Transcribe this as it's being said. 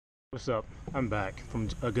What's up? I'm back from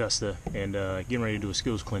Augusta and getting ready to do a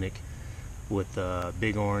skills clinic with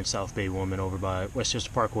Big Orange South Bay woman over by Westchester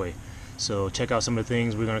Parkway. So check out some of the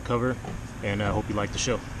things we're going to cover, and I hope you like the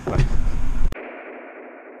show. Bye.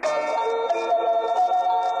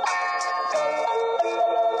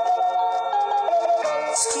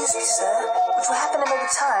 Excuse me, sir. Would you happen to know the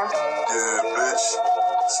time? Yeah, bitch.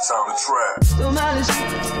 It's time to trap.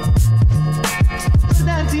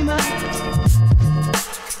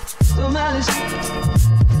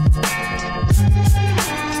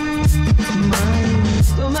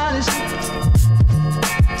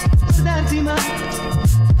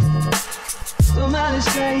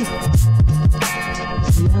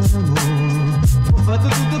 Ho fatto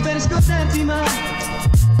tutto per scottarti, ma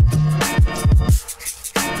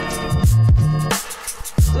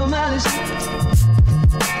sto male.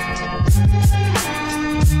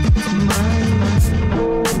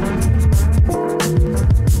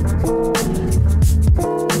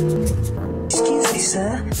 Excuse me,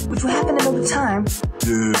 sir. Would you happen to know the time?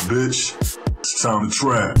 Yeah, bitch. It's time to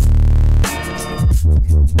trap.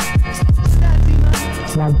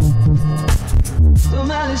 Sto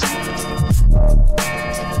male.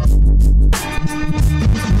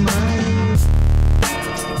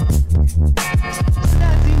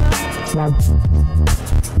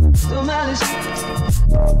 Sto male.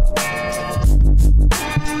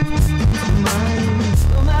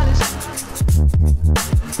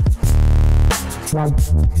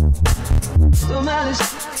 Sto male.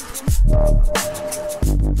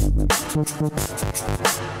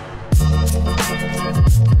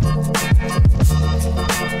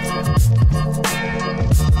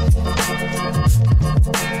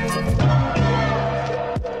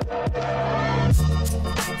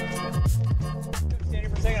 Stand here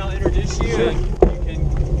for a second. I'll introduce you, and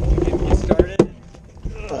you can get started.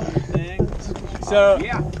 So,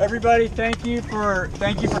 everybody, thank you for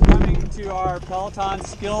coming to our Peloton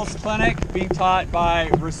Skills Clinic, being taught by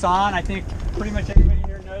Rasan. I think pretty much everybody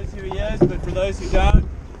here knows who he is, but for those who don't,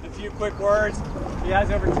 a few quick words. He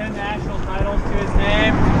has over 10 national titles to his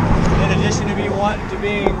name, in addition to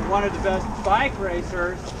being one of the best bike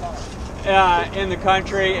racers in the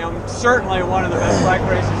country, and certainly one of the best bike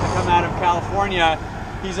racers to come out of California.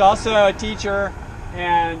 He's also a teacher,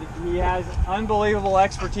 and he has unbelievable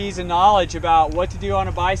expertise and knowledge about what to do on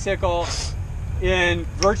a bicycle in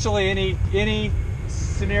virtually any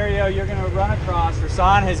scenario you're going to run across.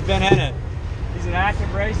 Rasan has been in it. He's an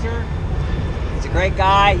active racer. He's a great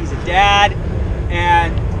guy. He's a dad,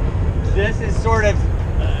 and this is sort of,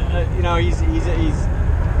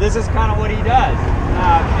 this is kind of what he does.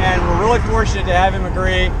 And we're really fortunate to have him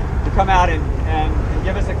agree to come out and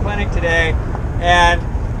give us a clinic today. And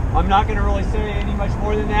I'm not going to really say any much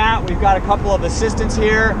more than that. We've got a couple of assistants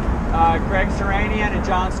here, Greg Seranian and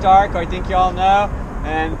John Stark, who I think you all know,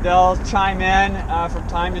 and they'll chime in from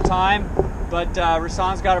time to time. But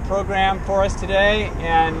Rasan's got a program for us today,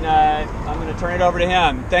 and I'm going to turn it over to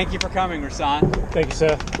him. Thank you for coming, Rasan. Thank you,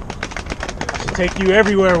 sir. I should take you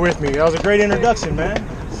everywhere with me. That was a great introduction, man.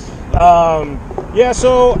 Yeah,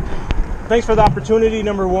 so thanks for the opportunity,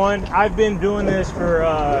 number one. I've been doing this for,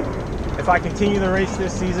 if I continue the race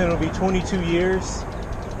this season, it'll be 22 years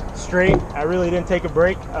straight. I really didn't take a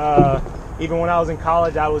break. Even when I was in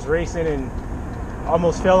college, I was racing and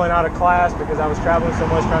almost failing out of class because I was traveling so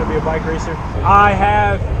much trying to be a bike racer. I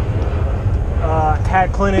have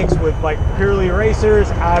had clinics with like purely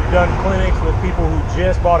racers. I've done clinics with people who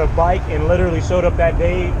just bought a bike and literally showed up that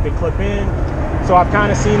day to clip in. So I've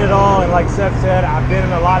kind of seen it all, and like Seth said, I've been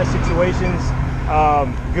in a lot of situations,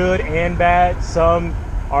 good and bad. Some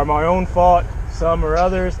are my own fault, some are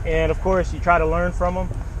others, and of course you try to learn from them.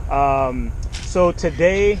 So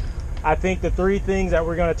today, I think the three things that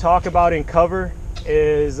we're going to talk about and cover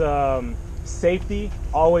is safety,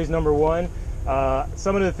 always number one.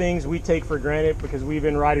 Some of the things we take for granted because we've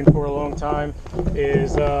been riding for a long time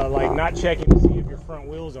is like not checking to see if your front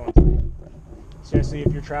wheel's on tight, especially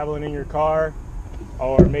if you're traveling in your car,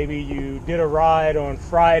 or maybe you did a ride on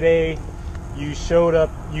Friday, you showed up,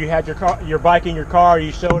 you had your bike in your car,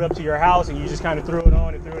 you showed up to your house and you just kind of threw it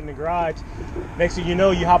on and threw it in the garage. Next thing you know,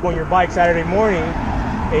 you hop on your bike Saturday morning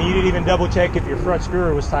and you didn't even double check if your front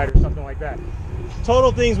screwer was tight or something like that.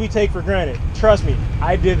 Total things we take for granted. Trust me,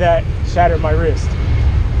 I did that, shattered my wrist.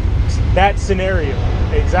 That scenario,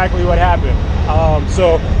 exactly what happened.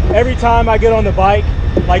 So every time I get on the bike,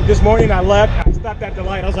 like this morning I left, I stopped at the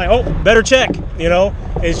light, I was like, oh, better check, you know?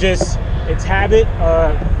 It's habit.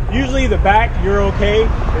 Usually the back, you're okay.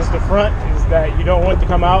 It's the front is that you don't want to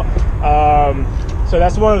come out. So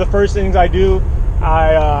that's one of the first things I do.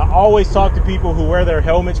 I always talk to people who wear their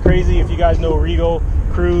helmets crazy. If you guys know Regal,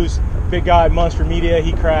 crews. Big guy, Monster Media,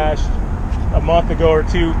 he crashed a month ago or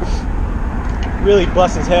two. Really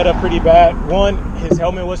bust his head up pretty bad. One, his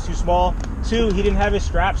helmet was too small. Two, he didn't have his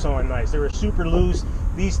straps on nice. They were super loose.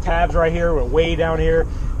 These tabs right here were way down here.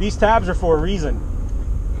 These tabs are for a reason.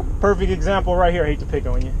 Perfect example right here. I hate to pick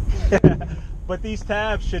on you. But these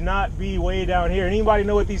tabs should not be way down here. Anybody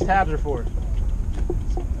know what these tabs are for?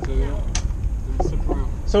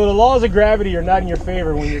 So the laws of gravity are not in your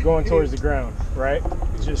favor when you're going towards the ground, right?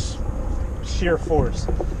 It's just sheer force.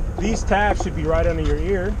 These tabs should be right under your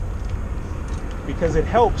ear because it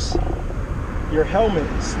helps your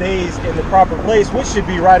helmet stays in the proper place, which should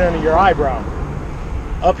be right under your eyebrow.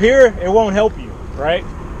 Up here, it won't help you, right?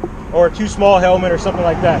 Or a too small helmet or something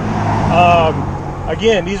like that.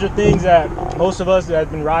 Again, these are things that most of us that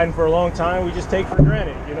have been riding for a long time, we just take for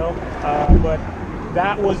granted, you know? But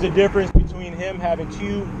that was the difference between him having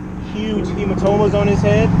two huge hematomas on his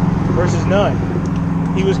head versus none.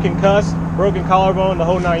 He was concussed, broken collarbone, the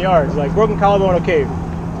whole 9 yards. Like, broken collarbone, okay,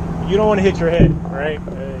 you don't want to hit your head, right?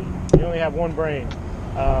 You only have one brain.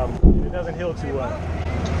 It doesn't heal too well.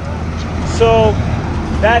 So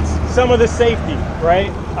that's some of the safety,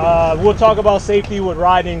 right? We'll talk about safety with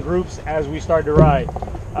riding in groups as we start to ride.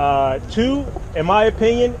 Two, in my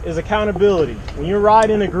opinion, is accountability. When you ride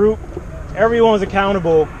in a group, everyone's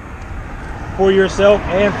accountable for yourself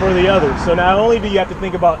and for the others. So not only do you have to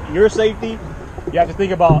think about your safety, you have to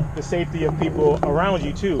think about the safety of people around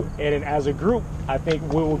you too. And as a group, I think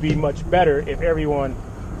we will be much better if everyone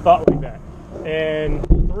thought like that. And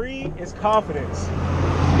three is confidence.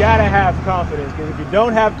 You gotta have confidence, because if you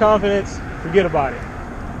don't have confidence, forget about it.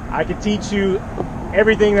 I can teach you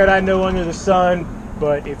everything that I know under the sun,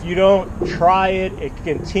 but if you don't try it and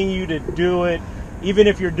continue to do it, even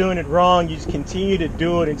if you're doing it wrong, you just continue to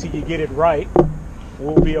do it until you get it right,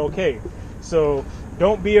 we'll be okay. So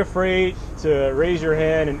don't be afraid to raise your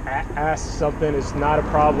hand and ask something. It's not a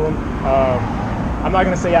problem. I'm not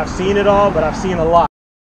gonna say I've seen it all, but I've seen a lot.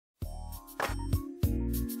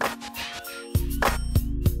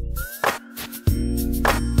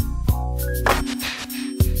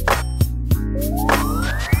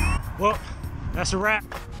 Well, that's a wrap.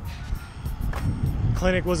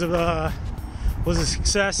 Clinic was a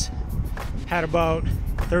success. Had about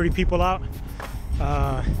 30 people out.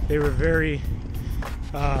 They were very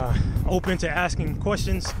open to asking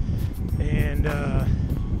questions and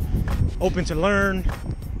open to learn.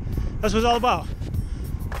 That's what it's all about.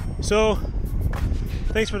 So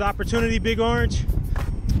thanks for the opportunity, Big Orange.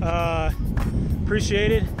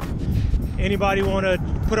 Appreciate it. Anybody want to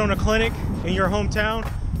put on a clinic in your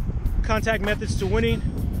hometown? Contact methods to winning.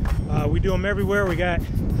 We do them everywhere. We got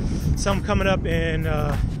some coming up in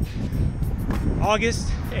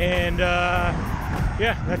August, and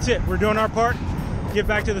yeah, that's it. We're doing our part, give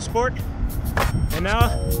back to the sport, and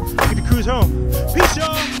now we get to cruise home. Peace,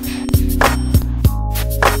 y'all.